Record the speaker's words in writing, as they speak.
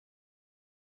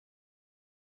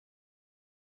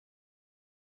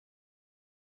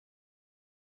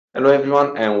Hello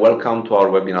everyone and welcome to our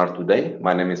webinar today.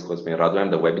 My name is Cosmin Radu,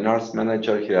 I'm the webinars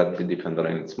manager here at Bitdefender,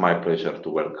 and it's my pleasure to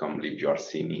welcome Liviu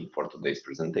Arsene for today's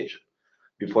presentation.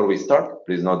 Before we start,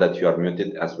 please note that you are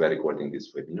muted as we are recording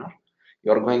this webinar.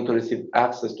 You are going to receive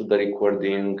access to the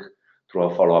recording through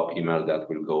a follow-up email that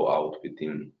will go out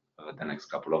within the next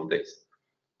couple of days.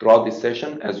 Throughout this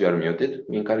session, as you are muted,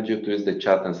 we encourage you to use the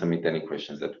chat and submit any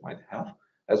questions that you might have,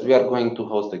 as we are going to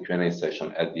host a Q&A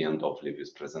session at the end of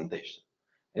Liviu's presentation.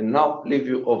 And now,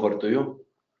 Liviu, over to you.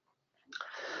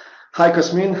 Hi,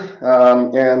 Cosmin,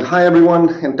 and hi, everyone,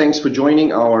 and thanks for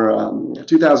joining our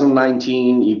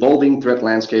 2019 Evolving Threat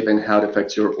Landscape and How It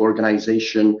Affects Your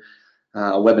Organization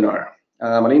webinar.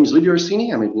 My name is Liviu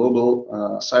Arsene. I'm a global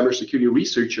cybersecurity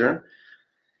researcher,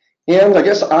 and I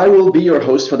guess I will be your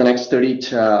host for the next 30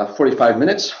 to 45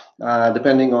 minutes,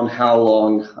 depending on how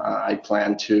long I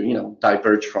plan to,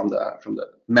 diverge from the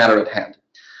matter at hand.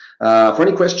 For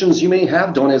any questions you may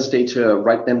have, don't hesitate to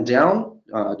write them down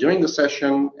during the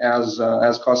session. As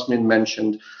Cosmin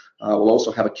mentioned, we'll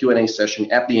also have a Q&A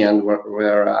session at the end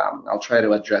where I'll try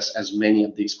to address as many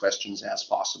of these questions as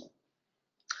possible.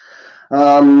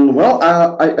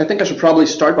 I think I should probably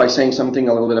start by saying something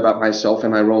a little bit about myself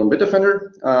and my role in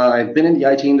Bitdefender. I've been in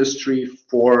the IT industry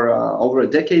for over a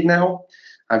decade now.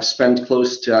 I've spent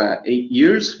close to 8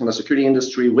 years in the security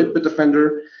industry with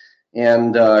Bitdefender.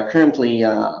 And currently,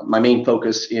 my main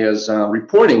focus is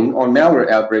reporting on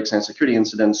malware outbreaks and security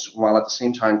incidents, while at the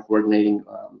same time coordinating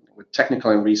with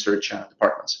technical and research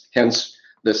departments, hence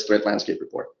this threat landscape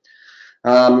report.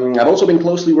 I've also been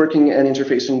closely working and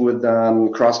interfacing with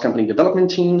cross-company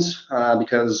development teams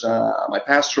because my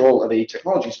past role of a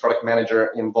technologies product manager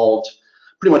involved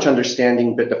pretty much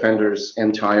understanding Bitdefender's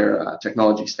entire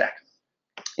technology stack.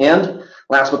 And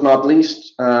last but not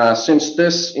least, since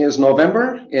this is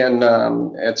November and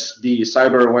it's the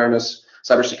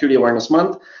Cybersecurity Awareness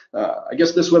Month, I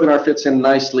guess this webinar fits in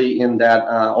nicely in that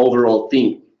overall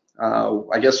theme.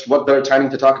 I guess what better timing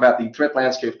to talk about the threat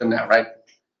landscape than now, right?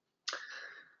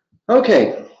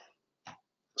 Okay,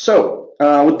 so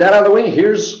with that out of the way,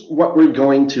 here's what we're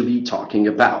going to be talking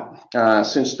about.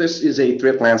 Since this is a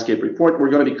threat landscape report, we're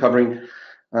going to be covering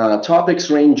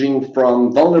topics ranging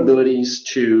from vulnerabilities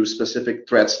to specific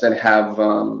threats that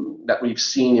that we've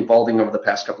seen evolving over the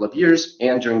past couple of years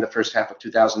and during the first half of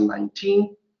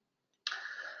 2019.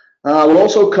 We'll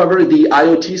also cover the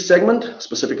IoT segment,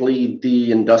 specifically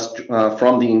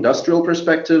from the industrial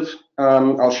perspective.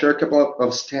 I'll share a couple of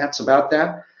stats about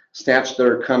that, stats that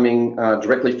are coming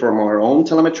directly from our own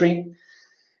telemetry.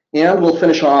 And we'll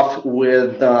finish off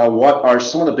with what are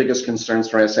some of the biggest concerns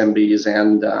for SMBs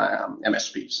and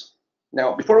MSPs.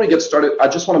 Now, before we get started, I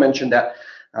just want to mention that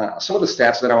some of the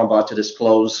stats that I'm about to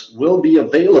disclose will be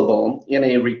available in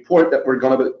a report that we're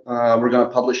going to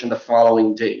publish in the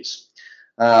following days.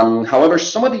 However,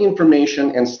 some of the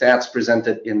information and stats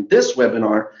presented in this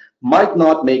webinar might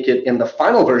not make it in the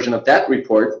final version of that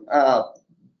report.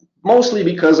 Mostly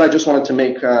because I just wanted to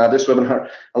make this webinar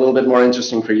a little bit more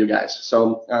interesting for you guys.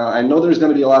 So I know there's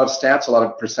going to be a lot of stats, a lot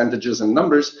of percentages and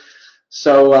numbers.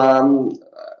 So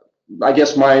I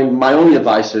guess my only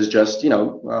advice is just,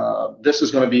 this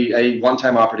is going to be a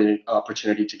one-time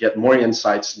opportunity to get more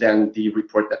insights than the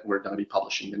report that we're going to be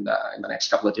publishing in the next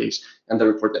couple of days and the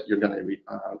report that you're going to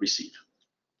receive.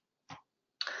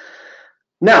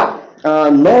 Now,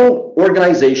 no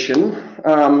organization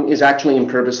is actually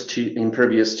impervious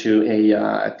to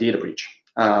a data breach.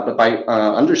 But by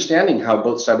understanding how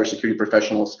both cybersecurity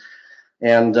professionals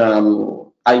and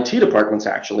IT departments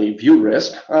actually view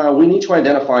risk, we need to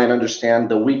identify and understand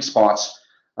the weak spots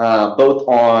both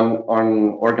on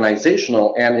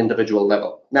organizational and individual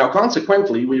level. Now,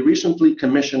 consequently, we recently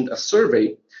commissioned a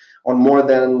survey on more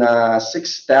than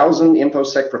 6,000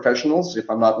 InfoSec professionals, if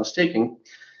I'm not mistaken,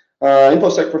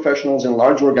 InfoSec professionals in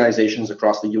large organizations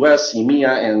across the US, EMEA,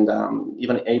 and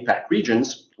even APAC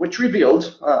regions, which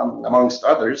revealed, amongst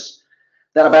others,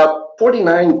 that about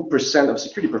 49% of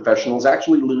security professionals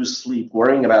actually lose sleep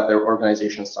worrying about their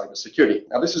organization's cybersecurity.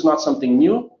 Now, this is not something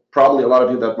new. Probably a lot of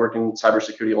you that work in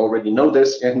cybersecurity already know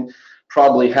this, and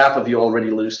probably half of you already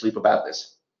lose sleep about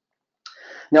this.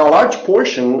 Now, a large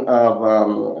portion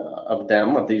of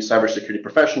these cybersecurity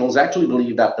professionals, actually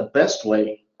believe that the best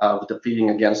way of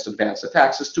defeating against advanced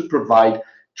attacks is to provide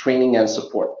training and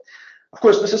support. Of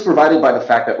course, this is provided by the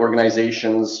fact that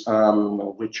organizations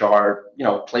which are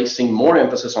placing more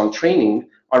emphasis on training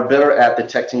are better at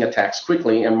detecting attacks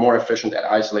quickly and more efficient at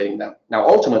isolating them. Now,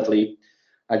 ultimately,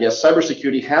 I guess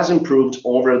cybersecurity has improved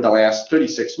over the last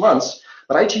 36 months,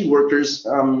 but IT workers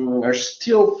are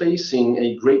still facing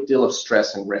a great deal of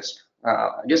stress and risk.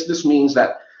 I guess this means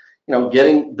that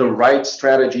getting the right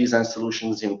strategies and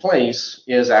solutions in place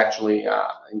is actually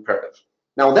imperative.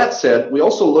 Now, with that said, we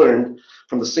also learned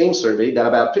from the same survey that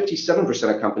about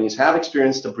 57% of companies have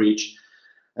experienced a breach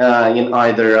in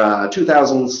either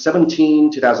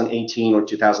 2017, 2018, or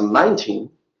 2019.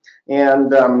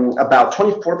 And about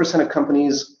 24% of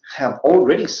companies have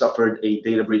already suffered a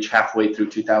data breach halfway through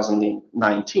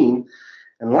 2019.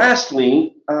 And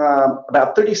lastly,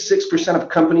 about 36% of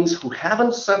companies who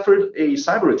haven't suffered a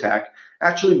cyber attack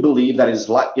actually believe that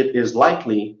it is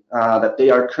likely that they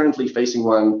are currently facing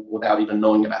one without even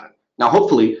knowing about it. Now,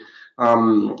 hopefully,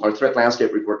 our threat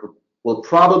landscape report will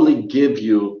probably give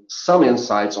you some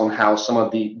insights on how some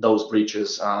of those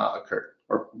breaches occur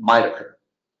or might occur.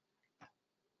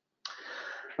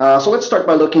 So let's start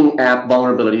by looking at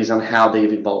vulnerabilities and how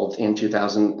they've evolved in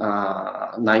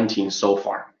 2019 so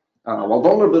far. While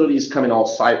vulnerabilities come in all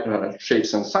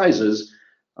shapes and sizes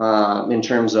in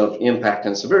terms of impact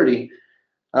and severity,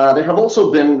 there have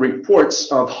also been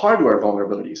reports of hardware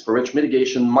vulnerabilities for which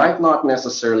mitigation might not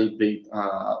necessarily be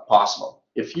possible.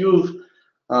 If you've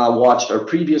watched our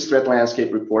previous threat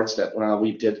landscape reports that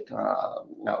we did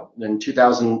in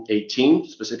 2018,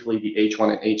 specifically the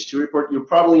H1 and H2 report, you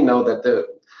probably know that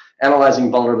analyzing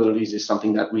vulnerabilities is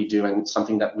something that we do and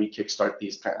something that we kickstart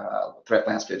these threat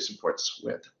landscape reports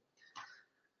with.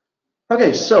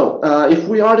 Okay, so if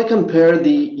we are to compare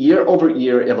the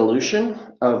year-over-year evolution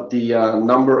of the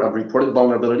number of reported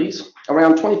vulnerabilities,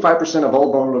 around 25% of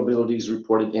all vulnerabilities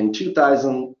reported in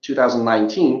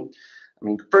 2019, I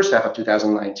mean, the first half of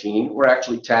 2019, were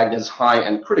actually tagged as high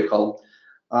and critical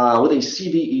with a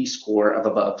CVE score of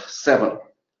above 7.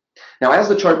 Now, as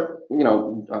the chart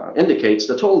indicates,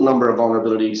 the total number of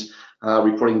vulnerabilities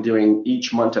reporting during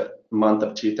each month of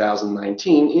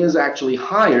 2019 is actually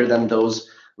higher than those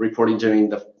reported during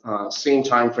the same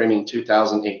time frame in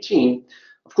 2018.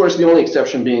 Of course, the only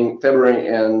exception being February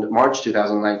and March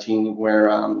 2019, where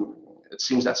it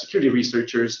seems that security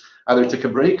researchers either took a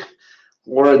break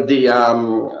or the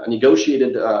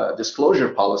negotiated disclosure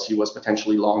policy was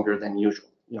potentially longer than usual.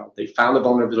 They found a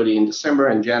vulnerability in December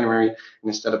and January, and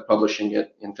instead of publishing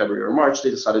it in February or March, they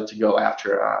decided to go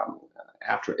after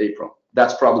April.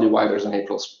 That's probably why there's an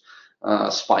April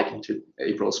spike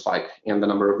in the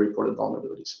number of reported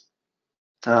vulnerabilities.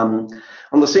 On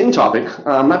the same topic,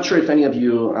 I'm not sure if any of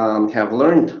you have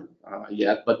learned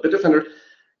yet, but Bitdefender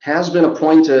has been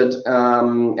appointed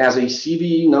as a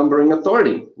CVE numbering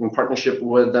authority in partnership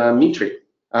with Mitri.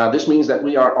 This means that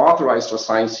we are authorized to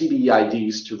assign CVE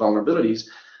IDs to vulnerabilities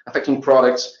affecting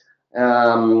products,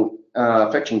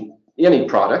 affecting any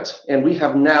product, and we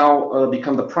have now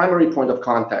become the primary point of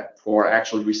contact for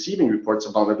actually receiving reports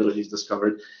of vulnerabilities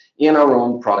discovered in our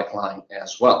own product line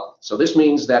as well. So this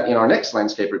means that in our next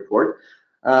landscape report,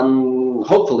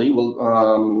 hopefully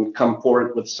we'll come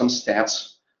forward with some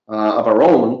stats of our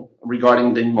own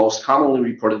regarding the most commonly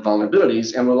reported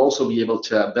vulnerabilities, and we'll also be able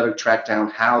to better track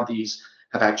down how these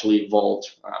have actually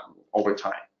evolved over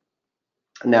time.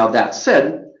 Now, that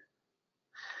said,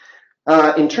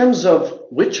 in terms of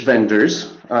which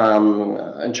vendors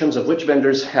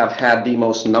have had the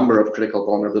most number of critical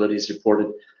vulnerabilities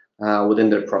reported within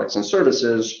their products and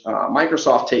services,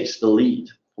 Microsoft takes the lead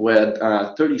with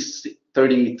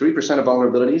 33% of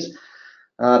vulnerabilities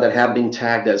that have been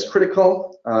tagged as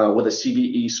critical with a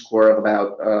CVE score of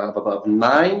above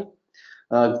 9.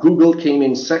 Google came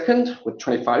in second with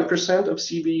 25% of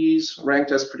CVEs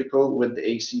ranked as critical with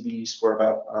a CVE score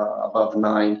above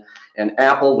 9, and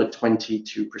Apple with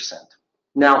 22%.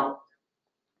 Now,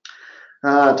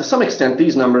 to some extent,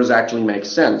 these numbers actually make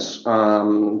sense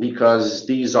because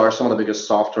these are some of the biggest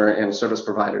software and service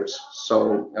providers,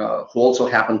 so who also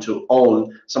happen to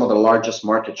own some of the largest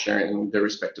market share in their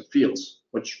respective fields,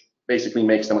 which basically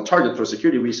makes them a target for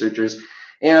security researchers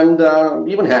and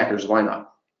even hackers. Why not?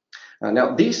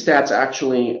 Now, these stats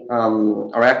actually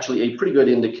are actually a pretty good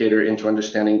indicator into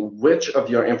understanding which of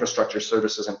your infrastructure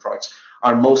services and products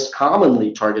are most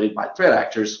commonly targeted by threat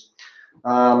actors.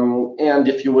 And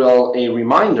if you will, a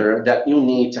reminder that you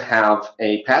need to have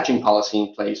a patching policy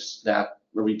in place that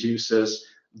reduces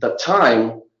the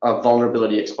time of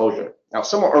vulnerability exposure. Now,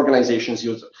 some organizations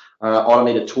use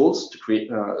automated tools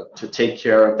to take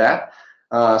care of that.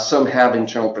 Some have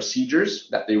internal procedures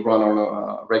that they run on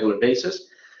a regular basis.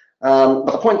 But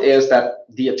the point is that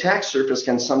the attack surface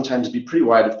can sometimes be pretty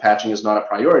wide if patching is not a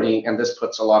priority, and this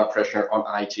puts a lot of pressure on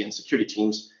IT and security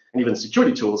teams, and even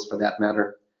security tools for that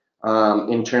matter,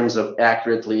 in terms of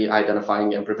accurately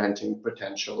identifying and preventing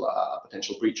potential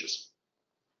breaches.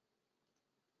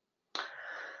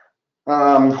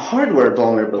 Hardware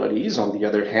vulnerabilities, on the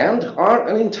other hand, are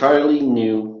an entirely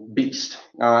new beast.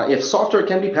 If software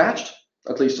can be patched,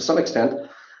 at least to some extent.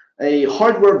 A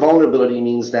hardware vulnerability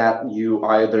means that you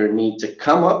either need to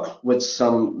come up with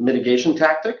some mitigation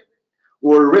tactic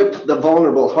or rip the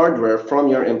vulnerable hardware from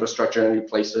your infrastructure and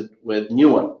replace it with new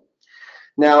one.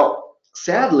 Now,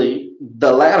 sadly,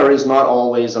 the latter is not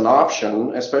always an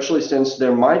option, especially since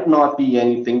there might not be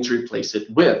anything to replace it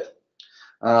with.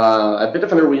 At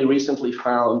Bitdefender, we recently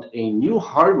found a new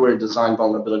hardware design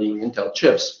vulnerability in Intel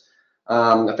chips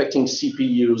affecting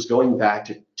CPUs going back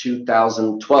to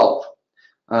 2012.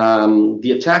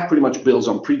 The attack pretty much builds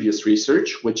on previous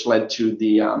research, which led to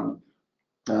the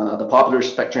popular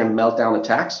Spectrum meltdown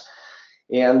attacks.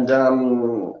 And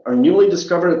our newly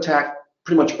discovered attack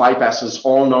pretty much bypasses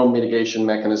all known mitigation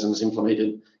mechanisms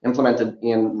implemented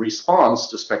in response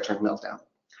to Spectrum meltdown.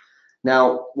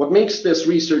 Now, what makes this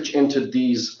research into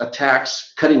these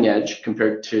attacks cutting edge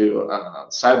compared to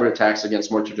cyber attacks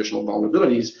against more traditional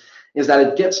vulnerabilities is that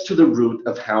it gets to the root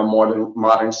of how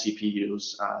modern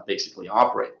CPUs basically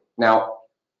operate. Now,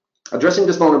 addressing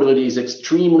this vulnerability is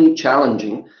extremely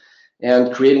challenging,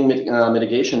 and creating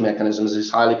mitigation mechanisms is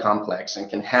highly complex and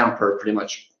can hamper pretty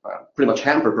much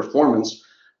hamper performance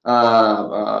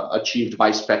achieved by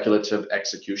speculative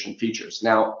execution features.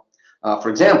 Now, for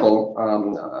example,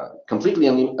 completely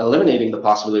eliminating the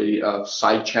possibility of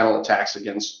side channel attacks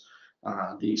against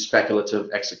the speculative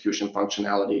execution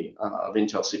functionality of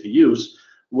Intel CPUs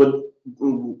would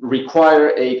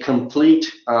require a complete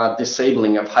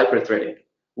disabling of hyperthreading,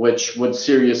 which would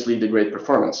seriously degrade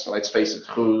performance. Let's face it,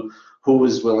 who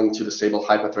is willing to disable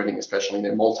hyperthreading, especially in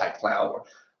a multi-cloud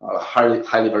or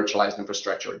highly virtualized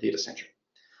infrastructure or data center?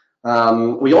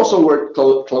 We also worked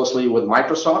closely with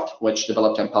Microsoft, which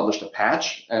developed and published a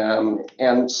patch,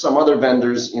 and some other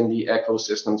vendors in the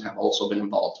ecosystems have also been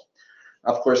involved.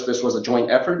 Of course, this was a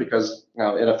joint effort because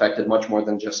it affected much more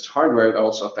than just hardware. It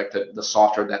also affected the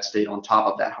software that stayed on top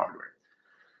of that hardware.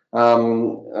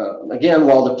 Again,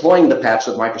 while deploying the patch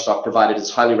that Microsoft provided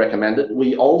is highly recommended,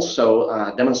 we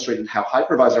also demonstrated how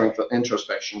hypervisor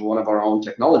introspection, one of our own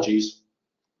technologies,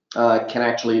 can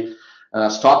actually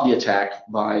stop the attack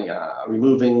by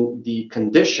removing the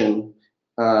condition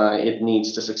it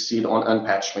needs to succeed on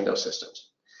unpatched Windows systems.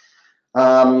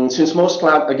 Since most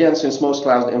cloud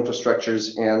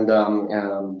infrastructures and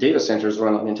data centers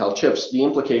run on Intel chips, the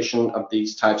implication of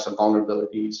these types of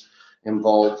vulnerabilities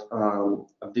involve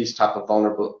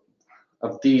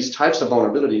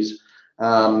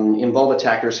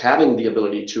attackers having the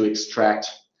ability to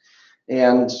extract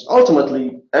and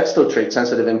ultimately exfiltrate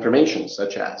sensitive information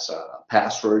such as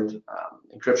password,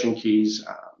 encryption keys,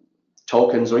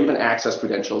 tokens, or even access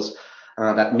credentials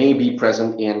that may be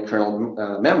present in kernel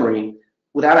memory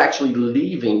without actually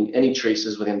leaving any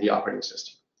traces within the operating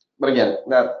system. But again,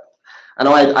 I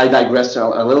know I digressed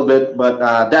a little bit, but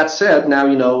that said, now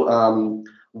you know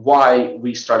why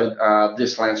we started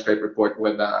this landscape report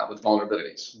with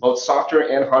vulnerabilities. Both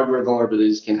software and hardware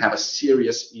vulnerabilities can have a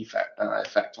serious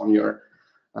effect on your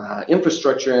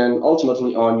infrastructure and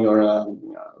ultimately on your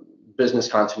business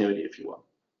continuity, if you will.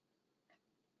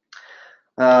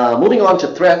 Moving on to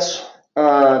threats,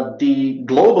 the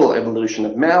global evolution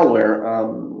of malware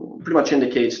pretty much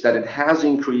indicates that it has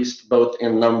increased both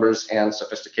in numbers and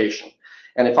sophistication.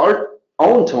 And if our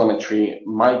own telemetry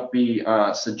might be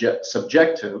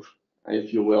subjective,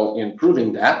 if you will, in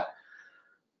proving that,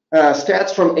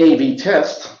 stats from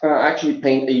AV-Test actually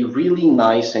paint a really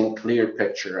nice and clear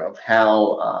picture of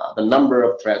how the number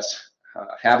of threats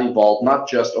have evolved, not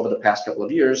just over the past couple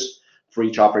of years for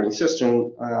each operating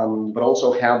system, but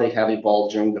also how they have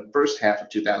evolved during the first half of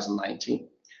 2019.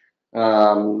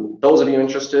 Those of you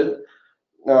interested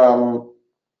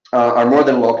are more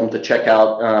than welcome to check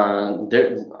out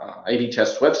their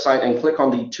AV-Test website and click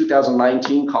on the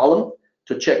 2019 column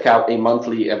to check out a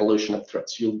monthly evolution of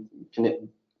threats. You can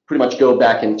pretty much go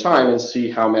back in time and see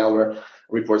how malware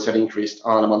reports have increased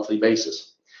on a monthly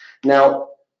basis. Now,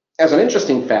 as an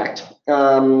interesting fact,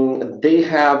 they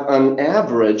have an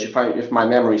average, if my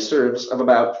memory serves, of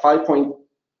about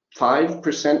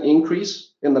 5.5%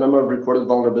 increase in the number of reported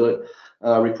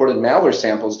malware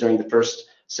samples during the first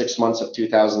 6 months of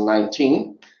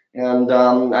 2019. And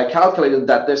I calculated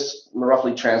that this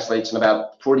roughly translates in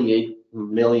about 48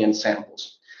 million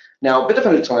samples. Now,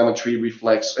 Bitdefender telemetry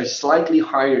reflects a slightly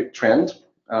higher trend,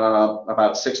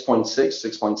 about 6.6,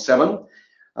 6.7.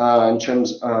 In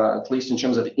terms, at least in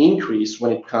terms of increase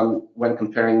when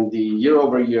comparing the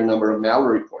year-over-year number of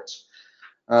malware reports,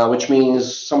 which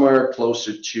means somewhere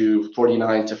closer to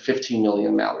 49 to 50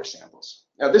 million malware samples.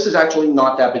 Now, this is actually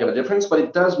not that big of a difference, but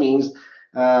it does mean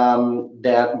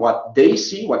that what they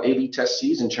see, what AV-Test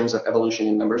sees in terms of evolution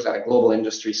in numbers at a global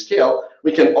industry scale,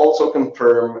 we can also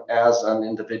confirm as an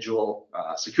individual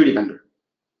security vendor.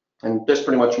 And this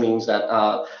pretty much means that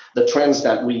the trends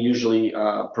that we usually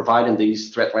provide in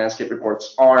these threat landscape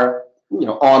reports are,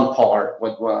 on par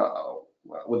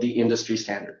with the industry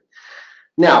standard.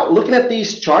 Now, looking at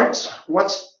these charts,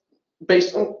 what's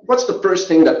the first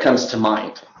thing that comes to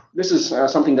mind? This is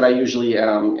something that I usually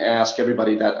ask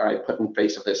everybody that I put in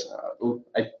face of this.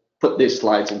 I put these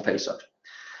slides in face of.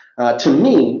 To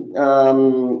me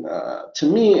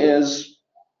is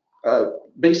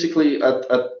basically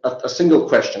a single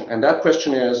question, and that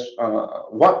question is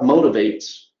what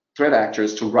motivates threat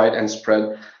actors to write and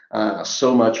spread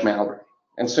so much malware?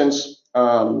 And since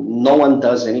no one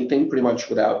does anything pretty much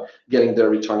without getting their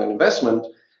return on investment,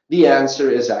 the answer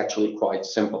is actually quite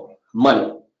simple: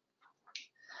 money.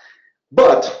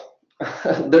 But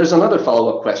there's another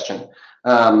follow-up question.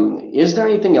 Is there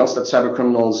anything else that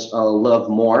cybercriminals love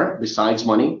more besides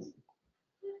money?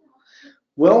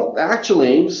 Well,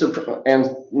 actually, and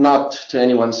not to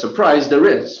anyone's surprise, there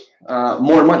is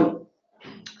more money.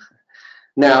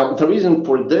 Now, the reason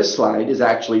for this slide is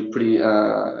actually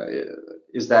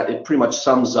is that it pretty much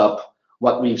sums up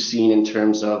what we've seen in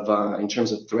terms of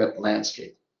threat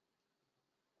landscape.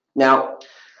 Now,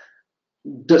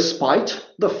 despite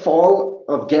the fall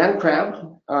of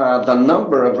GandCrab, the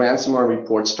number of ransomware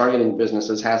reports targeting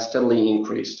businesses has steadily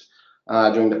increased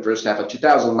during the first half of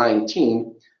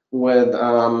 2019, with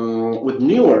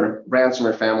newer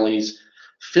ransomware families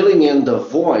filling in the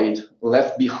void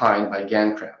left behind by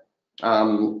GandCrab.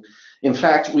 In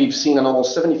fact, we've seen an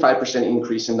almost 75%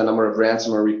 increase in the number of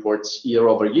ransomware reports year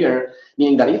over year,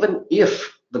 meaning that even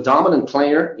if the dominant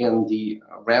player in the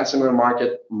ransomware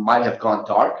market might have gone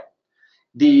dark,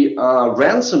 the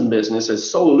ransom business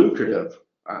is so lucrative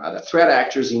that threat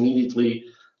actors immediately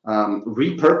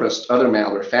repurposed other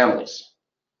malware families.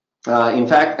 In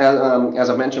fact, as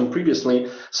I mentioned previously,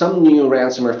 some new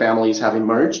ransomware families have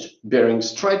emerged, bearing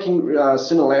striking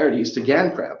similarities to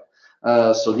GandCrab.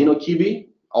 Sodinokibi,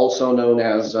 also known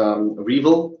as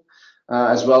Revil,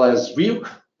 as well as Ryuk,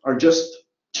 are just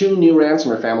two new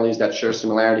ransomware families that share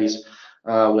similarities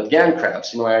with GandCrab,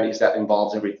 similarities that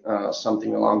involves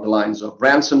something along the lines of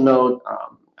ransom node,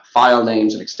 file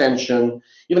names and extension,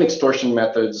 even extortion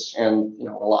methods, and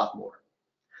a lot more.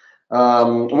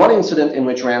 One incident in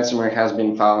which ransomware has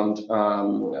been found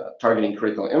targeting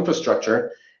critical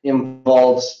infrastructure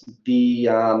involves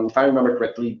if I remember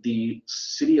correctly, the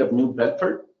city of New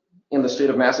Bedford in the state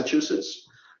of Massachusetts,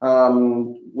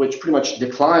 which pretty much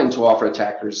declined to offer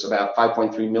attackers about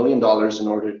 $5.3 million in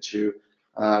order to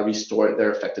restore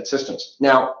their affected systems.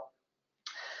 Now,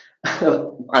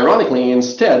 ironically,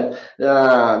 instead,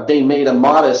 they made a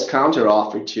modest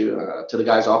counteroffer to the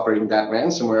guys operating that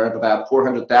ransomware of about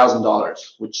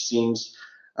 $400,000, which seems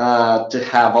to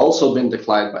have also been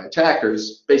declined by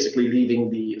attackers, basically leaving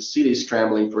the city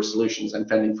scrambling for solutions and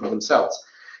fending for themselves.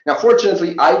 Now,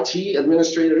 fortunately, IT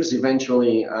administrators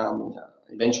eventually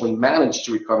managed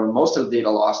to recover most of the data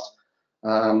lost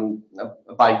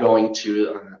by going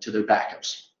to their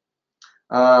backups.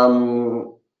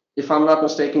 If I'm not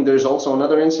mistaken, there's also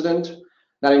another incident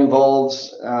that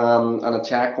involves an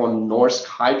attack on Norsk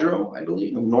Hydro, I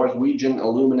believe, a Norwegian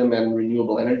aluminum and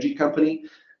renewable energy company,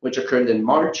 which occurred in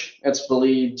March. It's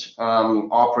believed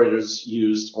operators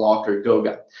used Locker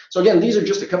Goga. So again, these are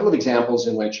just a couple of examples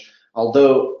in which,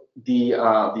 although the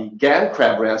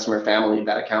GandCrab ransomware family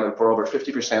that accounted for over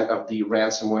 50% of the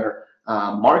ransomware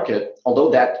market, although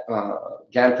that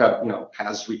GandCrab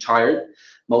has retired,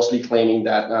 mostly claiming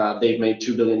that they've made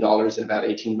 $2 billion in about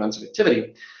 18 months of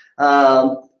activity.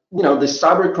 The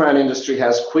cybercrime industry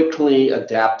has quickly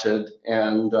adapted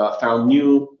and found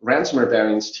new ransomware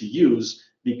variants to use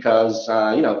because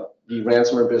the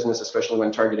ransomware business, especially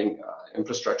when targeting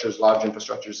infrastructures, large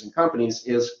infrastructures and companies,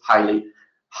 is highly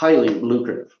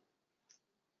lucrative.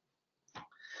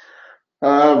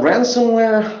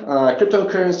 Ransomware,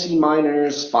 cryptocurrency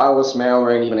miners, fileless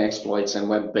malware, and even exploits and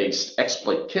web-based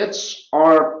exploit kits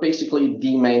are basically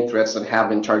the main threats that have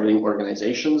been targeting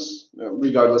organizations,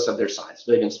 regardless of their size,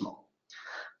 big and small.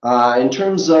 In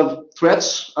terms of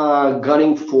threats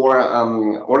gunning for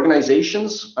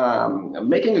organizations,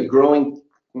 making a growing,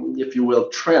 if you will,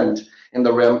 trend in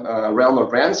the realm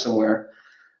of ransomware,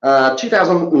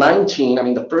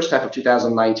 2019, the first half of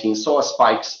 2019 saw a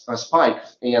spike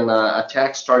in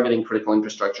attacks targeting critical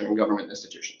infrastructure and government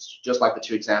institutions, just like the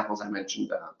two examples I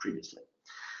mentioned previously.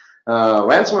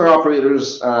 Ransomware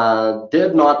operators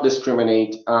did not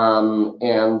discriminate,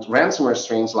 and ransomware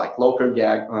strains like Locker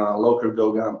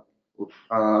Goga,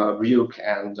 Ryuk,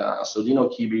 and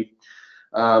Sodinokibi,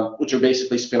 which are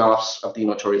basically spin-offs of the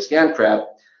notorious GandCrab,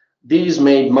 these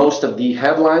made most of the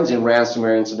headlines in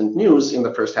ransomware incident news in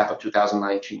the first half of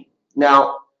 2019.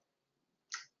 Now,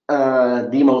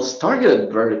 the most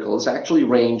targeted verticals actually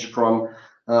range from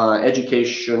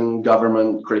education,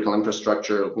 government, critical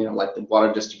infrastructure, like the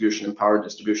water distribution and power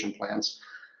distribution plants,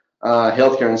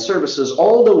 healthcare and services,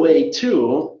 all the way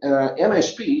to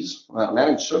MSPs,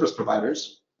 managed service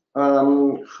providers,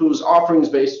 whose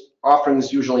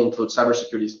offerings usually include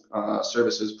cybersecurity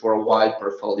services for a wide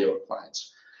portfolio of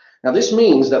clients. Now, this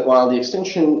means that while the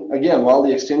extinction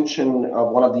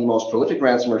of one of the most prolific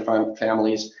ransomware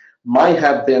families might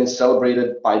have been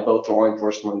celebrated by both law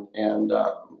enforcement and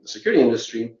the security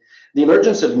industry, the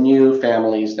emergence of new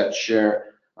families that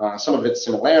share some of its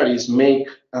similarities make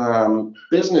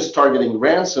business targeting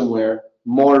ransomware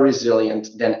more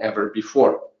resilient than ever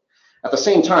before. At the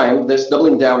same time, this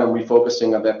doubling down and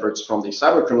refocusing of efforts from the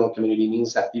cybercriminal community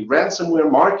means that the ransomware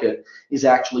market is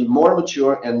actually more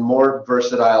mature and more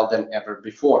versatile than ever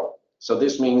before. So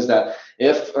this means that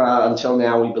if until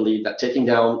now we believe that taking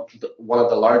down one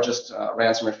of the largest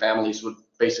ransomware families would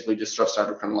basically disrupt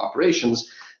cybercriminal operations,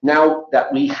 now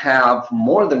that we have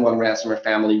more than one ransomware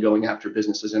family going after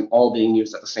businesses and all being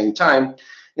used at the same time,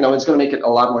 it's going to make it a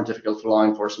lot more difficult for law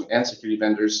enforcement and security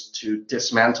vendors to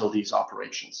dismantle these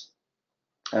operations.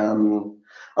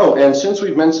 And since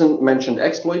we've mentioned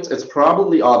exploits, it's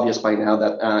probably obvious by now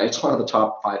that it's one of the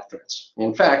top 5 threats.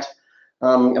 In fact,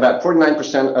 about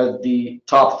 49% of the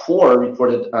top 4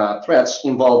 reported threats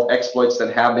involve exploits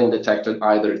that have been detected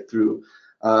either through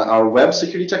our web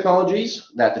security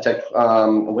technologies that detect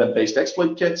web-based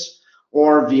exploit kits,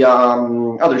 or via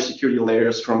other security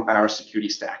layers from our security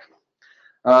stack.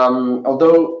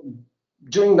 Although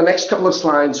during the next couple of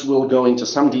slides, we'll go into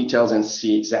some details and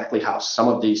see exactly how some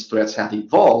of these threats have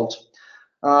evolved.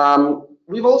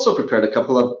 We've also prepared a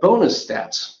couple of bonus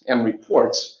stats and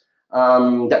reports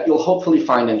that you'll hopefully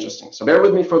find interesting. So bear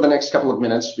with me for the next couple of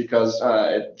minutes, because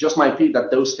it just might be that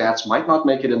those stats might not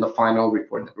make it in the final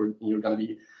report that you're going to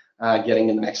be getting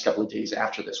in the next couple of days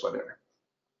after this webinar.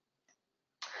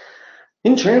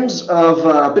 In terms of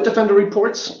Bitdefender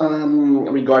reports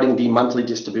regarding the monthly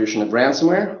distribution of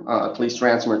ransomware, at least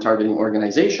ransomware targeting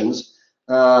organizations,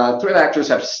 threat actors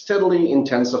have steadily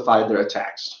intensified their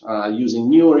attacks using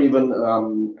new or even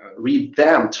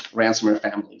revamped ransomware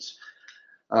families.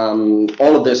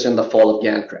 All of this in the fall of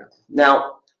GANCRAP.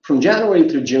 Now, from January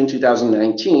through June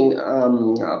 2019,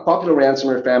 popular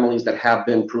ransomware families that have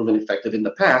been proven effective in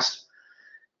the past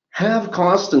have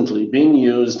constantly been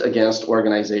used against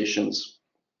organizations.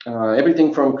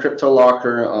 Everything from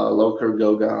CryptoLocker, Locker,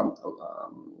 Goga,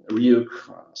 Ryuk,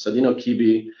 Sadino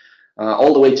Kibi,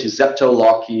 all the way to Zepto,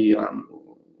 Locky,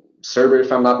 Cerber,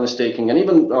 if I'm not mistaken, and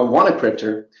even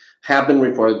WannaCryptor have been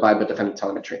reported by Bitdefender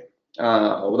telemetry.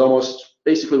 With almost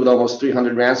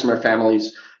 300 ransomware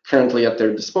families currently at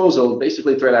their disposal,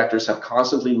 basically threat actors have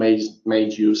constantly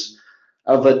made use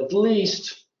of at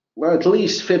least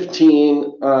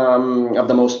 15 of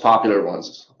the most popular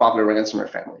ransomware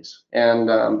families. And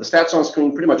the stats on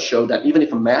screen pretty much show that even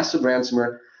if a massive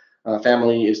ransomware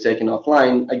family is taken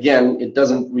offline, again, it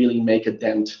doesn't really make a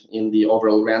dent in the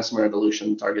overall ransomware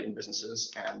evolution targeting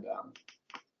businesses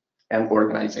and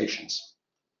organizations.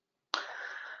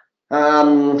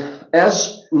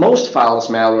 As most fileless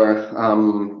malware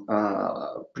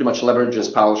pretty much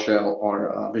leverages PowerShell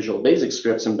or Visual Basic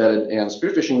scripts embedded in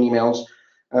spear phishing emails,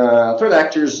 threat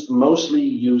actors mostly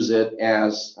use it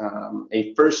as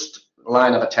a first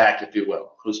line of attack, if you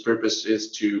will, whose purpose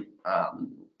is to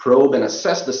probe and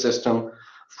assess the system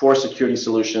for security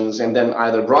solutions, and then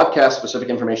either broadcast specific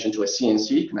information to a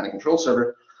CNC, command and control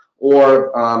server,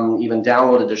 or even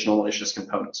download additional malicious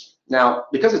components. Now,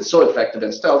 because it's so effective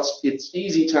and stealth, it's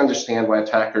easy to understand why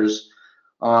attackers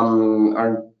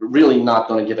are really not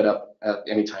going to give it up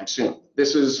anytime soon.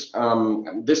 This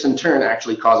in turn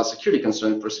actually causes security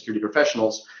concern for security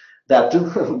professionals that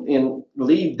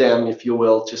lead them, if you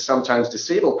will, to sometimes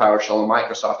disable PowerShell and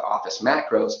Microsoft Office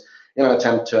macros in an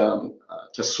attempt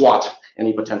to swat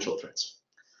any potential threats.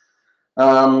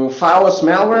 Fileless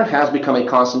malware has become a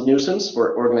constant nuisance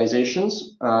for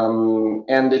organizations,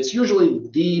 and it's usually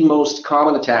the most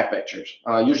common attack vectors,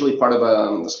 usually part of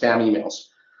spam emails.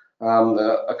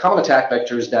 A common attack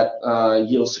vectors that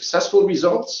yield successful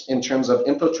results in terms of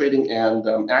infiltrating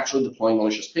and actually deploying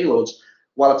malicious payloads,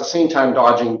 while at the same time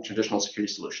dodging traditional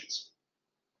security solutions.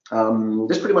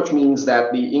 This pretty much means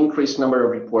that the increased number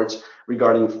of reports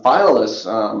regarding fileless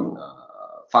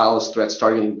threats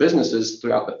targeting businesses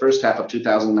throughout the first half of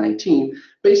 2019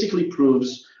 basically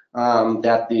proves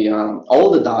that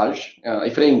all the dodge,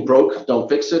 if it ain't broke, don't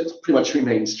fix it, pretty much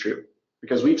remains true.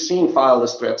 Because we've seen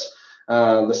fileless threats,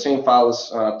 the same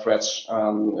fileless threats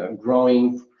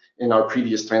growing in our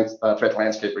previous threat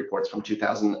landscape reports from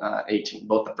 2018,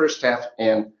 both the first half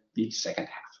and the second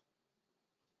half.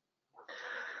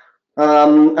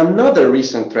 Another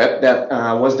recent threat that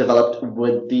was developed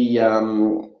with the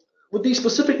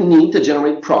specific need to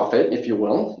generate profit, if you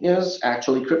will, is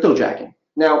actually cryptojacking.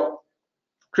 Now,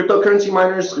 cryptocurrency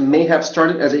miners may have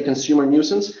started as a consumer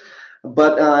nuisance,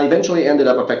 but eventually ended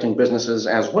up affecting businesses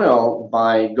as well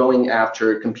by going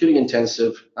after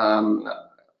computing-intensive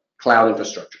cloud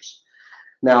infrastructures.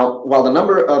 Now, while a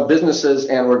number of businesses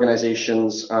and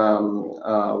organizations have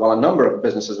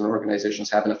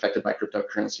been affected by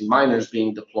cryptocurrency miners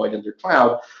being deployed in their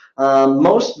cloud,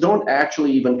 most don't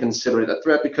actually even consider it a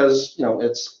threat because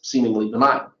it's seemingly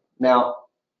benign. Now,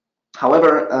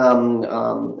 however,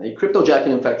 a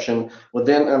cryptojacking infection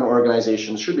within an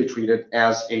organization should be treated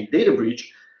as a data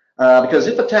breach because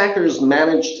if attackers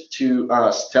managed to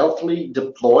stealthily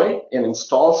deploy and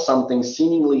install something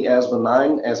seemingly as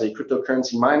benign as a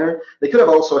cryptocurrency miner, they could have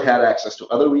also had access to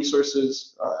other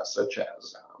resources such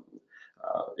as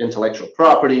intellectual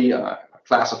property,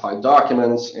 classified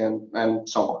documents, and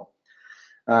so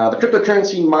on. The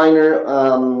cryptocurrency miner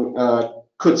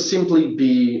could simply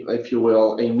be, if you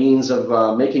will, a means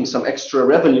of making some extra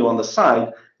revenue on the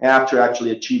side after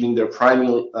actually achieving their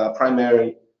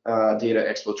primary data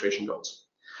exploitation goals.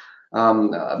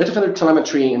 Bitdefender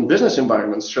telemetry in business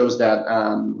environments shows that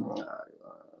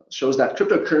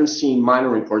cryptocurrency miner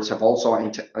reports have also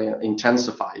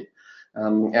intensified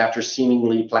after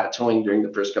seemingly plateauing during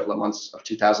the first couple of months of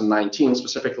 2019,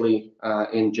 specifically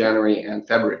in January and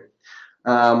February.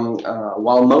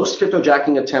 While most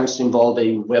cryptojacking attempts involve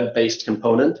a web-based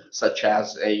component, such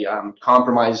as a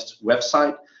compromised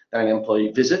website that an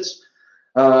employee visits,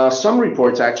 some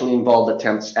reports actually involve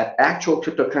attempts at actual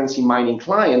cryptocurrency mining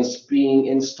clients being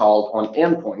installed on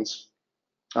endpoints,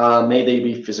 may they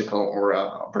be physical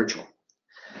or virtual.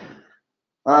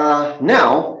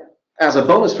 Now, as a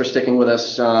bonus for sticking with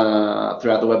us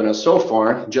throughout the webinar so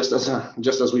far, just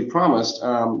as we promised,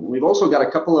 we've also got a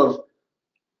couple of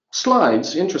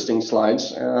slides, interesting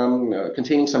slides,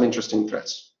 containing some interesting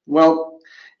threats. Well,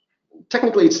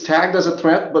 technically it's tagged as a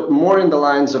threat, but more in the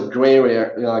lines of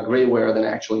grayware than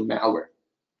actually malware.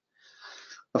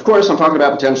 Of course, I'm talking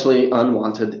about potentially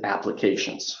unwanted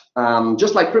applications.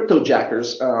 Just like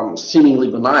cryptojackers, seemingly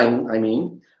benign, I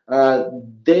mean,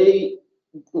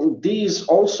 these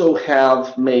also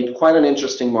have made quite an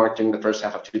interesting mark during the first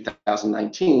half of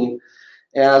 2019,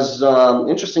 as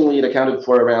interestingly, it accounted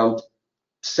for around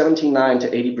 79 to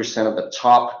 80% of the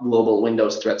top global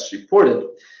Windows threats reported,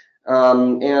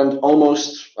 and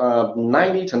almost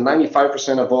 90 to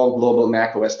 95% of all global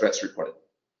macOS threats reported.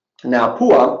 Now,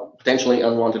 PUA, potentially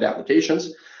unwanted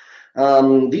applications,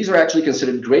 these are actually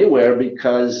considered grayware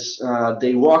because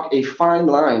they walk a fine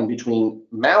line between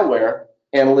malware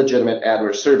and legitimate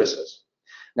adware services.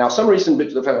 Now, some recent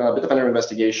Bitdefender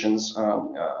investigations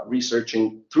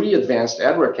researching 3 advanced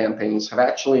adware campaigns have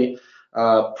actually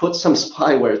put some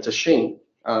spyware to shame.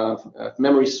 If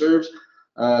memory serves,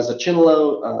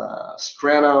 Zachinlo,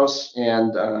 Skranos,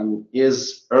 and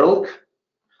IsErlk,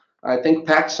 I think,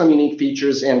 packed some unique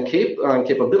features and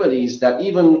capabilities that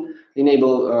even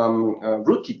enable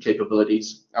rootkit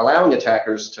capabilities, allowing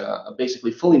attackers to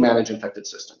basically fully manage infected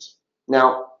systems.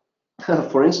 Now,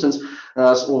 for instance,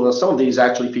 some of these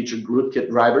actually featured rootkit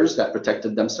drivers that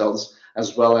protected themselves,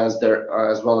 as well as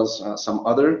some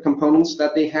other components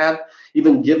that they had,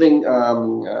 even giving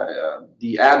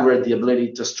the adware the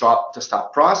ability to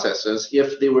stop processes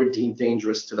if they were deemed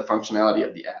dangerous to the functionality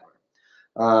of the adware.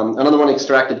 Another one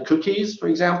extracted cookies, for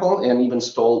example, and even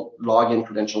stole login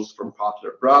credentials from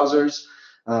popular browsers,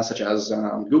 such as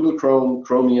Google Chrome,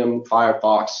 Chromium,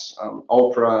 Firefox,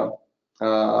 Opera,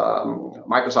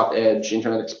 Microsoft Edge,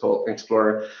 Internet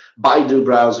Explorer, Baidu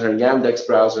browser, Yandex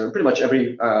browser, and pretty much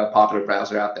every popular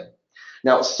browser out there.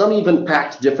 Now, some even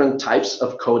packed different types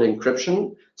of code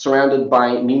encryption surrounded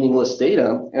by meaningless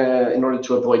data in order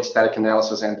to avoid static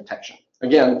analysis and detection.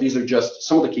 Again, these are just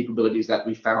some of the capabilities that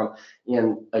we found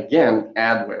in, again,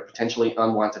 adware, potentially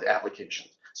unwanted applications.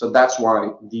 So that's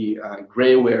why the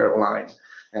grayware line,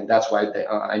 and that's why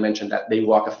I mentioned that they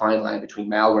walk a fine line between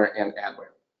malware and adware.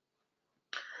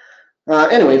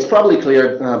 Anyway, it's probably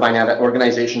clear by now that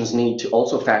organizations need to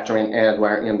also factor in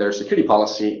adware in their security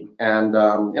policy and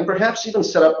perhaps even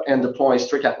set up and deploy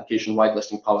strict application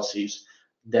whitelisting policies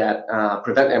that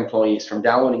prevent employees from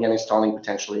downloading and installing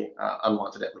potentially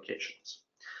unwanted applications.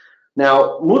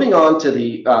 Now, moving on to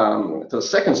the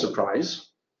second surprise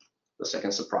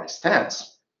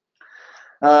stats.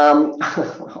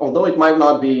 Although it might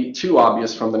not be too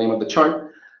obvious from the name of the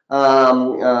chart,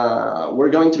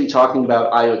 we're going to be talking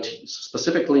about IoTs,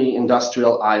 specifically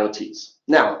industrial IoTs.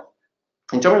 Now,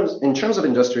 in terms of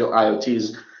industrial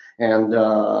IoTs, and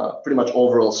pretty much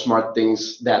overall smart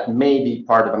things that may be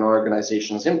part of an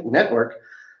organization's network,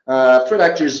 threat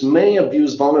actors may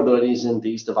abuse vulnerabilities in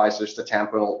these devices to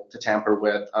tamper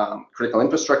with critical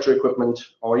infrastructure equipment,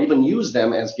 or even use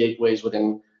them as gateways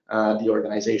within the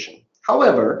organization.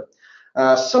 However,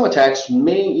 some attacks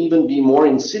may even be more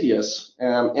insidious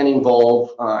and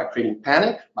involve creating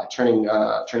panic by turning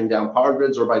down power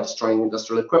grids or by destroying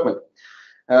industrial equipment.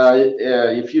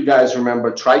 If you guys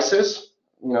remember Trisis,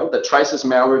 the Trisis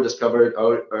malware discovered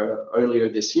earlier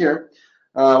this year,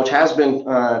 which has been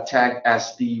tagged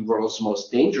as the world's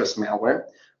most dangerous malware,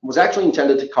 was actually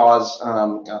intended to cause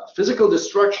physical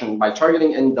destruction by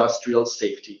targeting industrial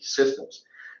safety systems.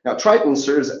 Now, Triton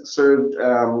served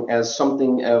as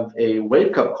something of a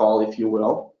wake-up call, if you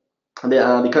will,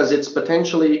 because its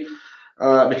potential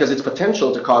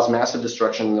to cause massive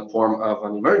destruction in the form of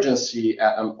an emergency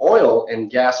at an oil and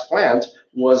gas plant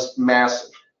was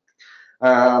massive.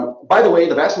 By the way,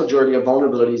 the vast majority of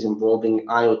vulnerabilities involving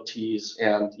IoTs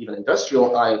and even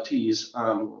industrial IoTs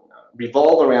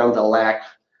revolve around the lack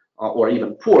or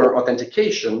even poor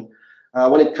authentication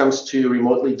when it comes to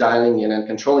remotely dialing in and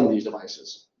controlling these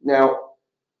devices. Now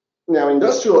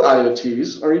industrial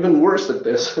IoTs are even worse at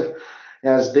this,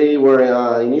 as they were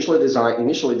initially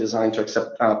designed to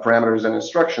accept parameters and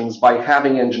instructions by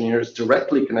having engineers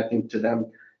directly connecting to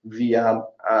them via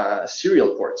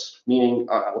serial ports, meaning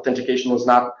authentication was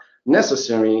not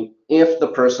necessary if the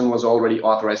person was already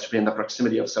authorized to be in the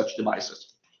proximity of such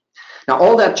devices. Now,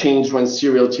 all that changed when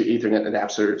serial to Ethernet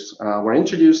adapters were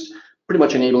introduced, pretty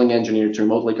much enabling engineers to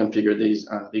remotely configure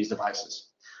these devices.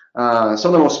 Some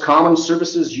of the most common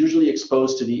services usually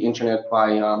exposed to the internet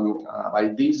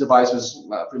by these devices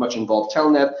pretty much involve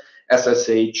Telnet,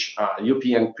 SSH,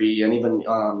 UPnP, and even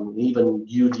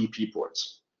UDP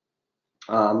ports.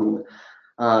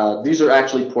 These are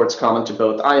actually ports common to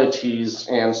both IoTs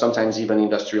and sometimes even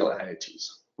industrial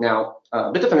IoTs. Now,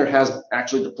 Bitdefender has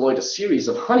actually deployed a series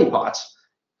of honeypots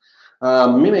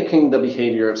mimicking the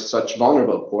behavior of such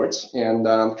vulnerable ports and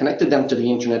connected them to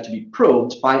the internet to be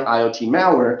probed by IoT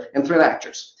malware and threat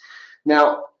actors.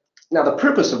 Now the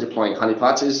purpose of deploying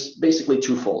honeypots is basically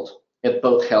twofold. It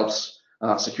both helps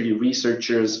security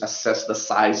researchers assess the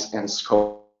size and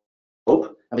scope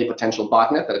of a potential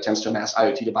botnet that attempts to amass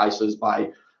IoT devices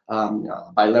by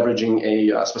leveraging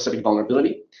a specific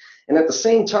vulnerability, and at the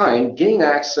same time gain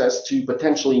access to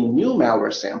potentially new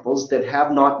malware samples that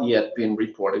have not yet been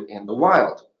reported in the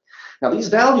wild. Now, these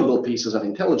valuable pieces of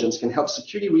intelligence can help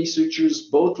security researchers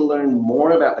both learn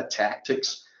more about the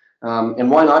tactics and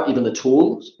why not even the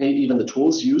tools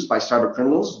used by cyber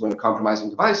criminals when compromising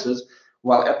devices,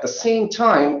 while at the same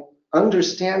time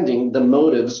understanding the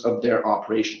motives of their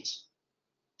operations.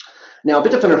 Now,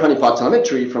 Bitdefender honeypot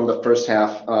telemetry from the first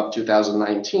half of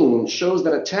 2019 shows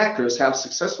that attackers have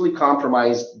successfully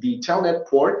compromised the Telnet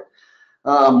port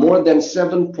more than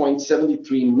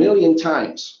 7.73 million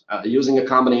times using a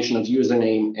combination of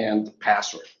username and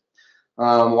password.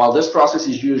 While this process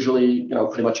is usually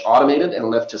pretty much automated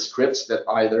and left to scripts that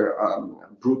either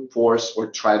brute force or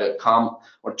try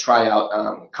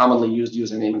out commonly used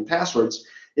username and passwords,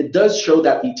 it does show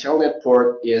that the Telnet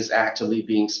port is actively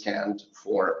being scanned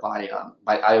for by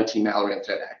IoT malware and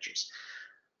threat actors.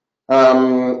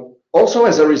 Also,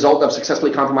 as a result of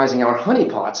successfully compromising our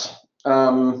honeypots,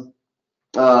 our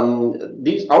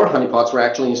honeypots were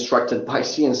actually instructed by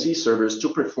CNC servers to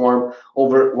perform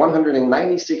over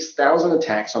 196,000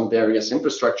 attacks on various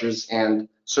infrastructures and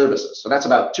services. So that's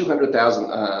about 2,000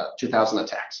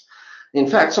 attacks. In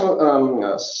fact,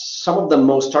 some of the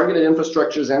most targeted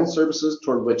infrastructures and services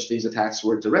toward which these attacks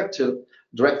were directed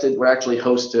were actually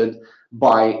hosted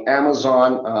by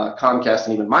Amazon, Comcast,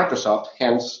 and even Microsoft,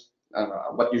 hence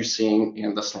what you're seeing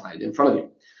in the slide in front of you.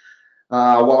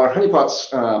 While our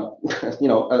honeypots,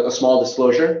 a small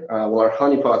disclosure, while our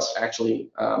honeypots actually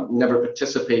never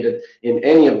participated in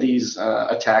any of these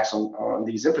attacks on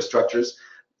these infrastructures,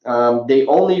 they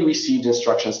only received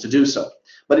instructions to do so.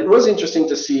 But it was interesting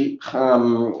to see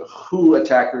who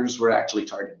attackers were actually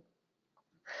targeting.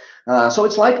 So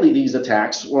it's likely these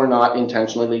attacks were not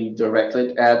intentionally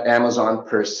directed at Amazon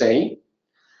per se,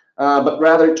 but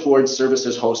rather towards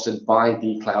services hosted by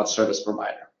the cloud service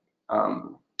provider.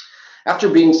 After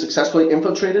being successfully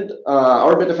infiltrated,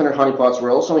 our Bitdefender honeypots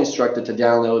were also instructed to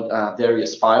download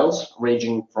various files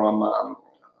ranging from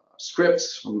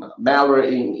scripts, from malware,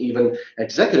 and even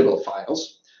executable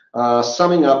files,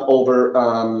 summing up over,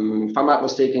 if I'm not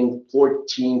mistaken,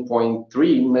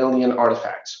 14.3 million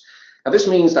artifacts. Now, this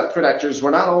means that threat actors were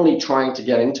not only trying to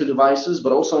get into devices,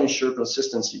 but also ensure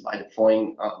consistency by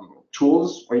deploying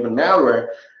tools or even malware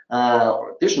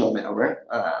or additional malware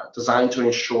designed to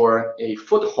ensure a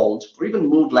foothold or even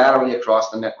move laterally across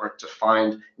the network to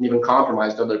find and even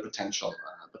compromise other potential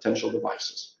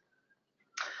devices.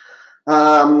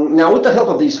 Now, with the help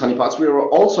of these honeypots, we were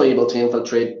also able to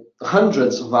infiltrate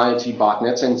hundreds of IoT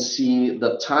botnets and see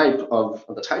the types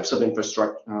of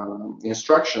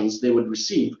instructions they would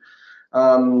receive.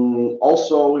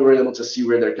 Also, we were able to see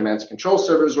where their command and control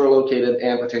servers were located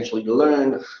and potentially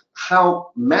learn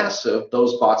how massive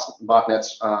those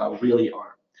botnets really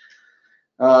are.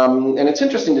 And it's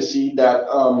interesting to see that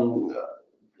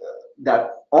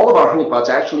that all of our honeypots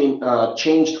actually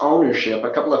changed ownership a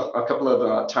couple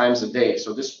of times a day.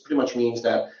 So this pretty much means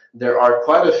that there are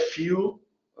quite a few.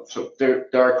 So there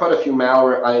are quite a few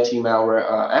IoT malware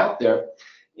out there,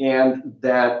 and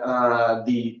that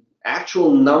the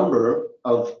actual number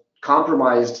of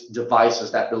compromised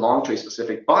devices that belong to a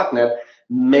specific botnet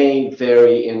may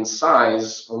vary in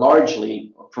size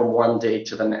largely from one day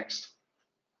to the next.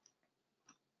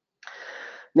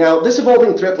 Now, this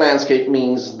evolving threat landscape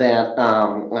means that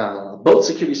both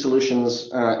security solutions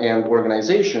and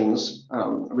organizations,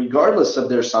 regardless of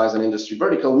their size and industry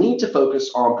vertical, need to focus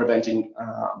on preventing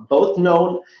both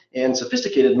known and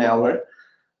sophisticated malware,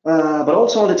 but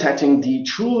also on detecting the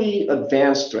truly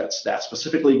advanced threats that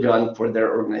specifically gun for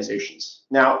their organizations.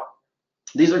 Now,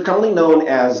 these are commonly known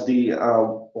as the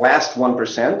last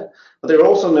 1%, but they're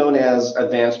also known as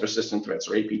advanced persistent threats,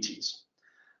 or APTs.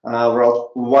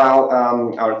 While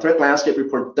our threat landscape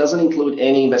report doesn't include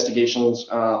any investigations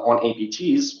on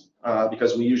APTs,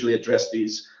 because we usually address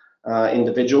these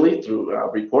individually through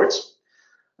reports,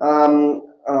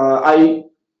 I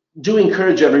do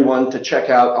encourage everyone to check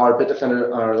out our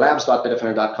Bitdefender, our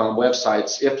labs.bitdefender.com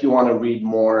websites if you want to read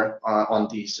more on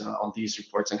these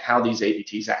reports and how these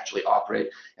APTs actually operate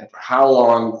and for how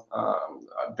long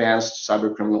advanced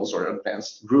cyber criminals or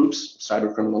advanced groups,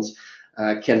 cyber criminals,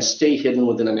 can stay hidden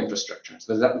within an infrastructure.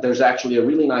 So there's actually a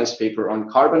really nice paper on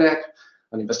Carbonac,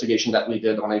 an investigation that we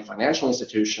did on a financial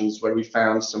institutions, where we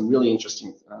found some really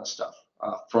interesting stuff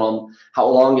from how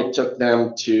long it took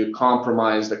them to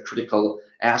compromise the critical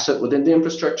asset within the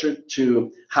infrastructure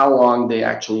to how long they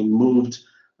actually moved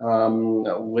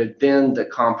within the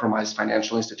compromised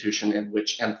financial institution and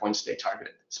which endpoints they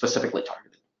specifically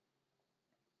targeted.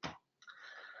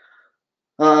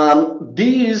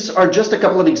 These are just a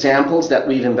couple of examples that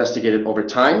we've investigated over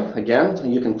time. Again,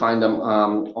 you can find them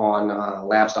on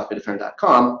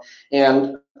labs.bitdefender.com.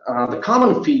 And the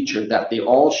common feature that they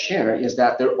all share is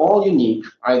that they're all unique,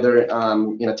 either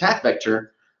in attack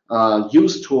vector,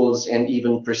 use tools, and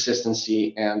even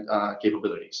persistency and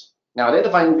capabilities. Now,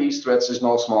 identifying these threats is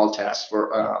no small task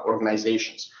for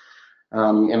organizations.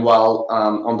 And while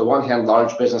on the one hand,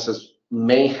 large businesses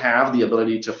may have the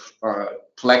ability to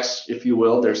flex, if you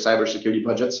will, their cybersecurity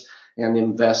budgets and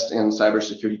invest in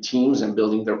cybersecurity teams and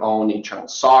building their own internal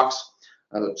SOCs,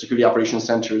 security operations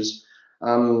centers,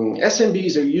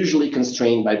 SMBs are usually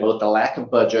constrained by both the lack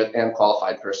of budget and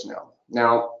qualified personnel.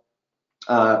 Now,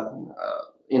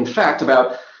 in fact,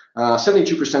 about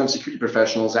 72% of security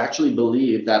professionals actually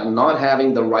believe that not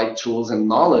having the right tools and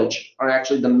knowledge are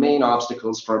actually the main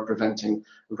obstacles for preventing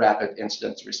rapid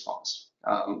incident response.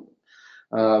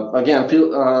 Again,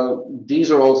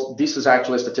 this is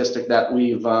actually a statistic that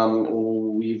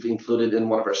we've included in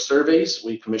one of our surveys.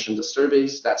 We commissioned the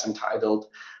surveys that's entitled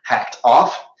 "Hacked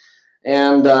Off,"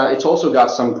 and it's also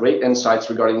got some great insights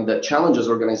regarding the challenges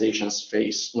organizations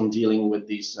face in dealing with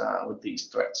these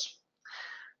threats.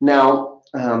 Now,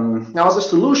 as a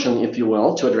solution, if you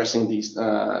will, to addressing these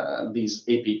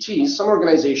APTs, some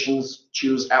organizations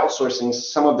choose outsourcing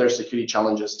some of their security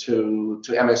challenges to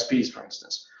MSPs, for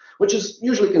instance, which is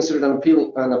usually considered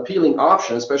an appealing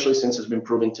option, especially since it's been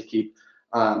proven to keep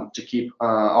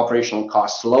operational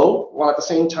costs low, while at the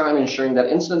same time ensuring that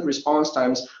incident response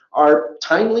times are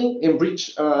timely and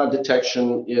breach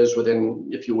detection is within,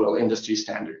 if you will, industry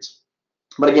standards.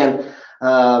 But again,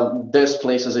 this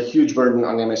places a huge burden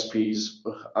on MSPs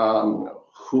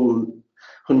who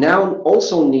now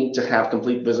also need to have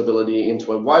complete visibility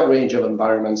into a wide range of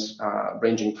environments,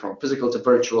 ranging from physical to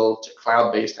virtual to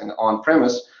cloud-based and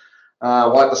on-premise,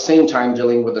 while at the same time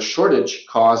dealing with a shortage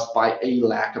caused by a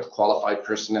lack of qualified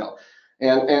personnel.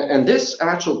 And this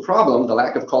actual problem, the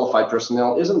lack of qualified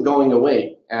personnel, isn't going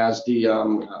away, as the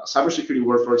cybersecurity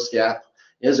workforce gap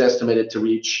is estimated to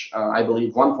reach, I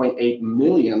believe, 1.8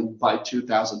 million by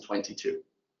 2022.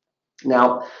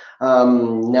 Now,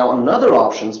 another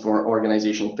options for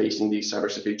organizations facing these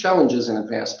cybersecurity challenges and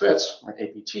advanced threats, or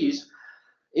APTs,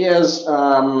 is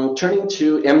turning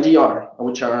to MDR,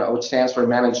 which stands for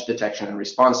Managed Detection and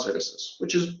Response Services,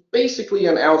 which is basically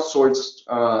an outsourced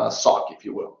SOC, if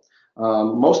you will.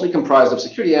 mostly comprised of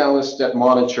security analysts that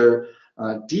monitor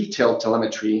detailed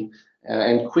telemetry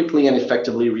and quickly and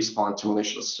effectively respond to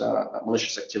malicious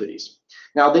activities.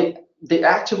 Now, they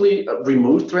actively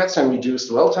remove threats and reduce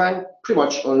dwell time, pretty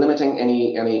much limiting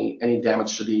any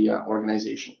damage to the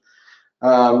organization.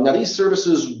 Now, these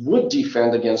services would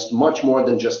defend against much more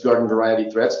than just garden variety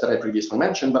threats that I previously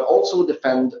mentioned, but also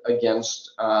defend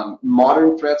against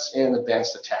modern threats and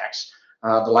advanced attacks,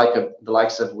 the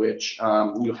likes of which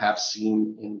you have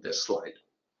seen in this slide.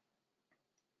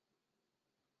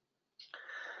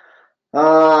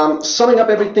 Summing up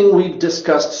everything we've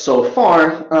discussed so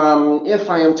far, if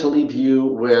I am to leave you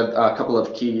with a couple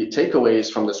of key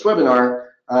takeaways from this webinar,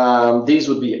 these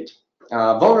would be it.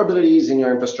 Vulnerabilities in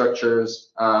your infrastructures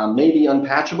may be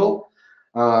unpatchable,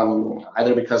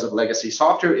 either because of legacy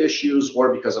software issues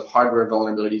or because of hardware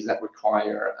vulnerabilities that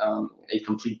require a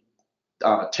complete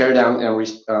teardown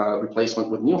and replacement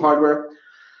with new hardware.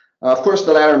 Of course,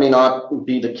 the latter may not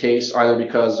be the case either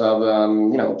because of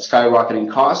skyrocketing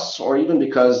costs or even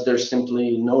because there's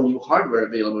simply no new hardware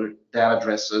available that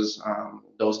addresses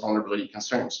those vulnerability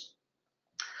concerns.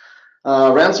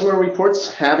 Ransomware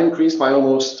reports have increased by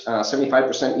almost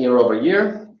 75% year over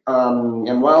year.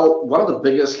 And while one of the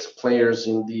biggest players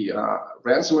in the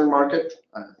ransomware market,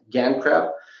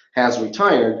 GandCrab, has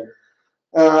retired,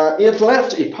 it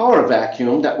left a power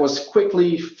vacuum that was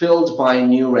quickly filled by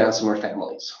new ransomware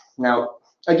families. Now,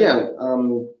 again,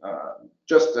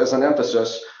 just as an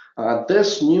emphasis,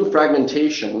 this new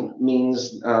fragmentation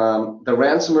means the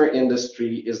ransomware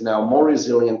industry is now more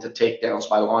resilient to takedowns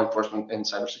by law enforcement and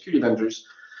cybersecurity vendors,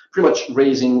 pretty much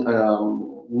raising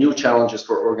new challenges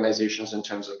for organizations in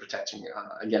terms of protecting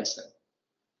against them.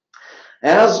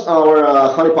 As our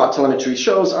honeypot telemetry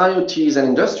shows, IoTs and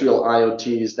industrial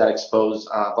IoTs that expose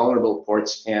vulnerable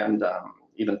ports and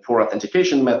even poor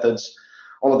authentication methods,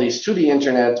 all of these to the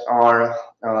internet, are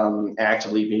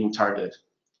actively being targeted.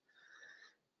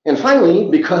 And finally,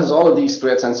 because of all these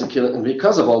threats and security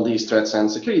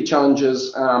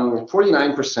challenges,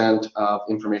 49% of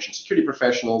information security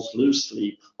professionals lose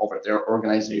sleep over their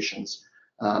organization's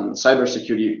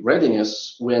cybersecurity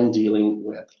readiness when dealing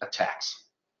with attacks.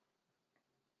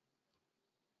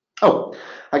 Oh,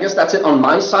 I guess that's it on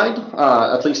my side,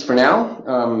 at least for now.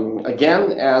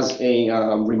 Again, as a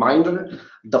reminder,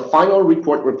 the final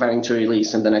report we're planning to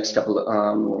release in the next couple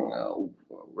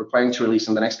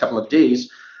of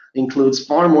days includes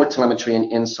far more telemetry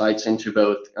and insights into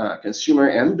both consumer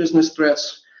and business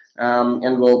threats,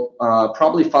 and we'll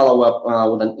probably follow up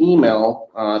with an email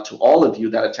to all of you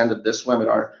that attended this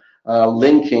webinar,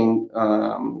 linking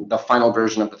the final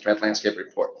version of the threat landscape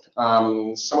report.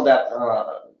 Some of that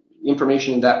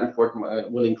information in that report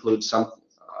will include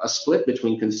a split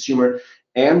between consumer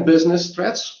and business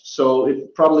threats, so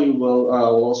it probably will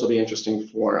also be interesting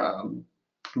for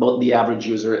both the average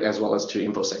user as well as to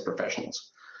InfoSec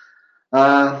professionals.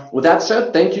 With that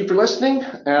said, thank you for listening,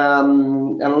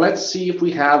 and let's see if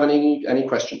we have any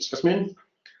questions. Yasmin?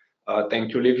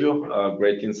 Thank you, Liviu.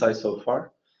 Great insight so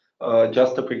far.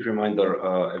 Just a quick reminder,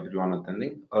 everyone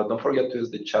attending, don't forget to use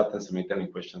the chat and submit any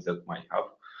questions that you might have.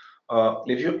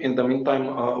 Liviu, in the meantime,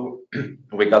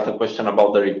 we got a question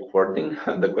about the recording.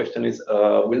 The question is,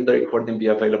 will the recording be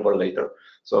available later?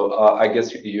 So I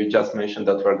guess you just mentioned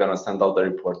that we're going to send out the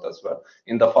report as well.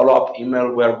 In the follow-up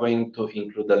email, we are going to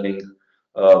include the link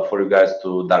for you guys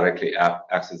to directly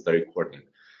access the recording.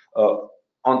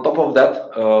 On top of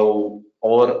that, all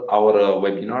our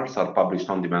webinars are published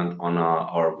on demand on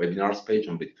our webinars page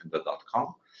on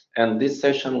bitdefender.com, and this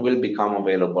session will become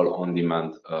available on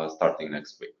demand starting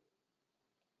next week.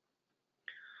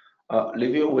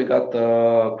 Liviu, we got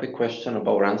a quick question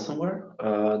about ransomware.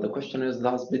 The question is,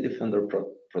 does Bitdefender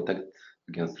protect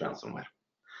against ransomware?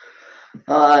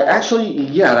 Actually,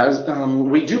 yeah,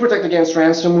 we do protect against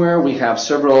ransomware. We have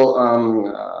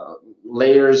several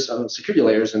layers, security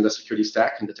layers in the security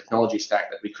stack and the technology stack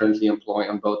that we currently employ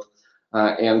on both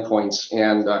endpoints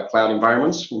and cloud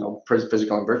environments,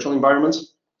 physical and virtual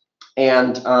environments.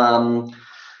 And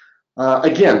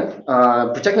again,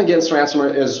 protecting against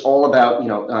ransomware is all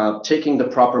about taking the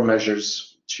proper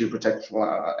measures to protect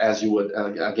as you would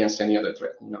against any other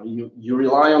threat. You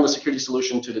rely on the security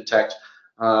solution to detect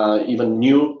even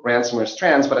new ransomware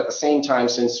strands, but at the same time,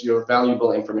 since your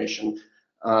valuable information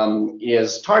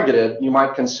is targeted, you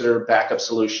might consider backup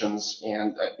solutions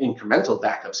and incremental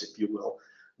backups, if you will,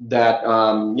 that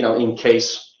in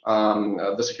case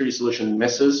the security solution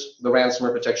misses the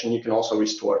ransomware protection, you can also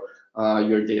restore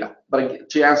your data. But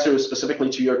to answer specifically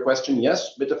to your question,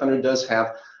 yes, Bitdefender does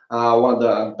have one of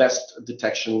the best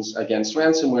detections against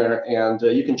ransomware, and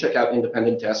you can check out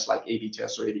independent tests like A/B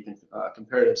tests or A/B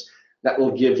comparatives that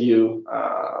will give you,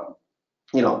 a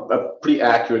pretty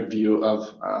accurate view of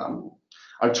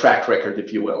our track record,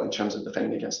 if you will, in terms of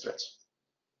defending against threats.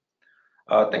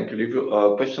 Thank you,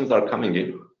 Liviu. Questions are coming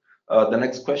in. The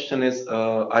next question is,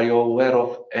 are you aware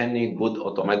of any good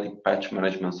automatic patch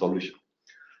management solution?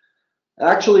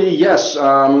 Actually, yes,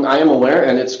 I am aware,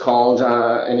 and it's called,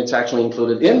 and it's actually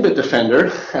included in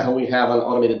Bitdefender. We have an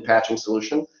automated patching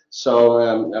solution. So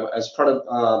as part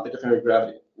of Bitdefender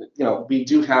Gravity, we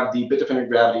do have the Bitdefender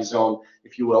Gravity Zone,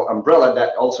 if you will, umbrella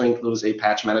that also includes a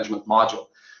patch management module.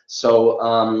 So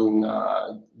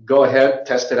go ahead,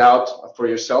 test it out for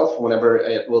yourself whenever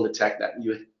it will detect that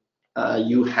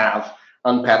you have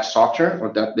unpatched software,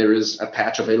 or that there is a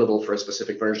patch available for a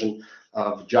specific version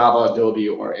of Java, Adobe,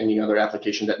 or any other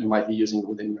application that you might be using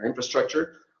within your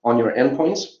infrastructure on your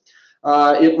endpoints.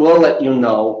 It will let you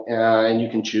know, and you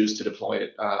can choose to deploy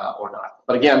it or not.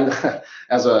 But again,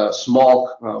 as a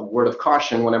small word of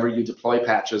caution, whenever you deploy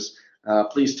patches,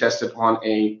 please test it on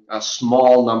a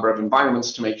small number of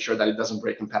environments to make sure that it doesn't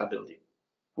break compatibility.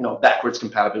 Backwards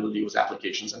compatibility with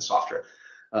applications and software,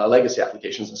 legacy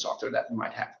applications and software that you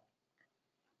might have.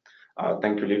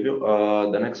 Thank you,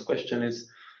 Liviu. The next question is,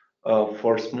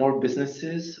 for small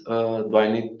businesses, do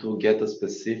I need to get a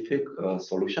specific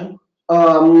solution?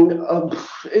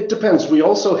 It depends. We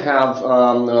also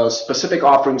have specific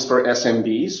offerings for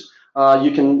SMBs.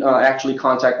 You can actually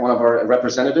contact one of our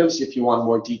representatives if you want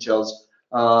more details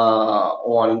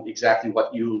on exactly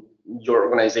what your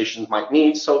organization might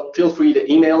need. So feel free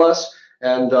to email us,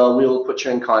 and we'll put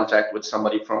you in contact with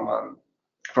somebody from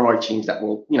our teams that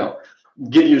will,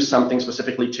 give you something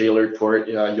specifically tailored for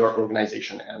your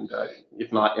organization and,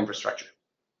 if not, infrastructure.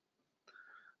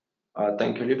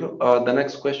 Thank you, Liviu. The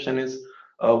next question is,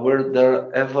 will there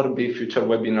ever be future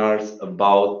webinars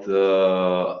about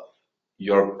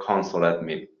your console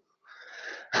admin?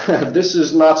 This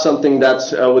is not something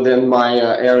that's within my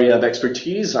area of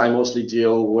expertise. I mostly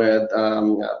deal with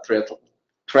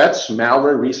threats,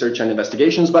 malware, research, and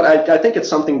investigations. But I think it's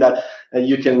something that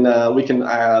we can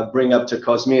bring up to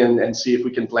Cosmin and see if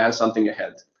we can plan something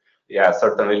ahead. Yeah,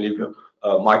 certainly, Liviu.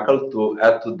 Michael, to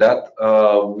add to that,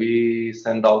 we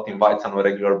send out invites on a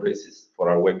regular basis for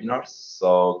our webinars.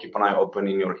 So keep an eye open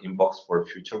in your inbox for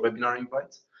future webinar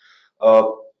invites.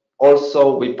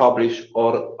 Also, we publish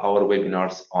all our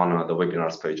webinars on the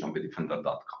webinars page on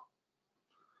bitdefender.com.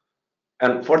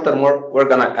 And furthermore, we're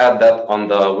going to add that on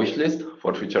the wish list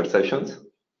for future sessions.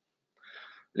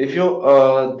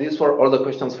 Liviu, these were all the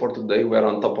questions for today. We're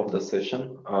on top of the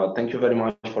session. Thank you very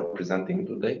much for presenting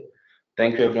today.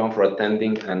 Thank you, everyone, for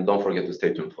attending, and don't forget to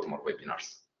stay tuned for more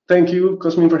webinars. Thank you,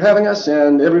 Cosmin, for having us,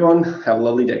 and everyone, have a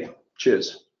lovely day.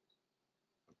 Cheers.